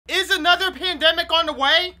another pandemic on the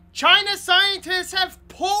way? China's scientists have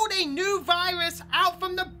pulled a new virus out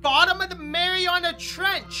from the bottom of the Mariana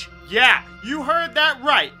Trench. Yeah, you heard that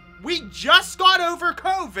right. We just got over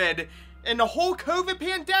COVID and the whole COVID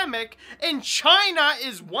pandemic, and China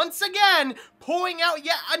is once again pulling out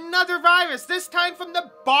yet another virus, this time from the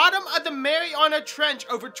bottom of the Mariana Trench,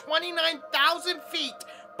 over 29,000 feet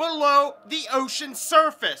below the ocean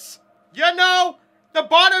surface. You know, the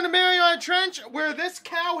bottom of the Mariana Trench, where this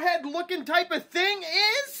cowhead looking type of thing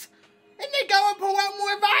is, and they go and pull out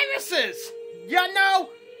more viruses. You know,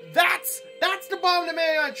 that's the bottom of the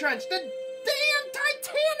Mariana Trench. The damn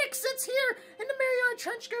Titanic sits here, and the Mariana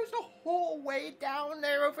Trench goes the whole way down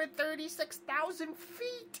there, over 36,000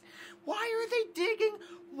 feet. Why are they digging?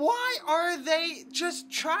 Why are they just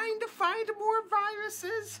trying to find more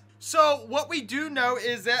viruses? So what we do know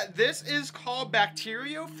is that this is called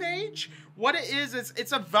bacteriophage. What it is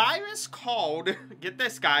it's a virus called, get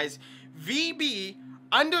this guys, VB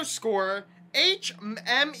underscore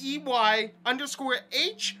HMEY underscore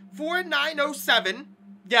H4907.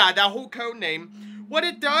 Yeah, that whole code name. What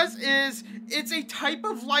it does is, it's a type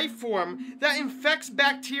of life form that infects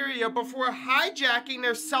bacteria before hijacking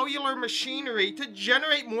their cellular machinery to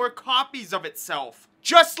generate more copies of itself.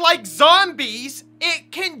 Just like zombies,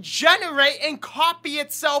 it can generate and copy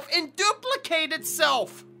itself and duplicate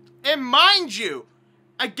itself. And mind you,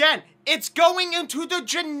 again, it's going into the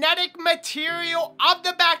genetic material of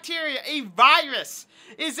the bacteria. A virus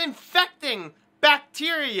is infecting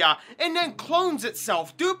bacteria and then clones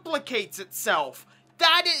itself, duplicates itself.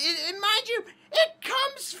 That is, and mind you, it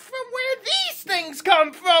comes from where these things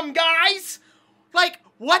come from, guys. Like,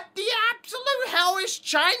 what the absolute hell is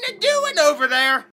China doing over there?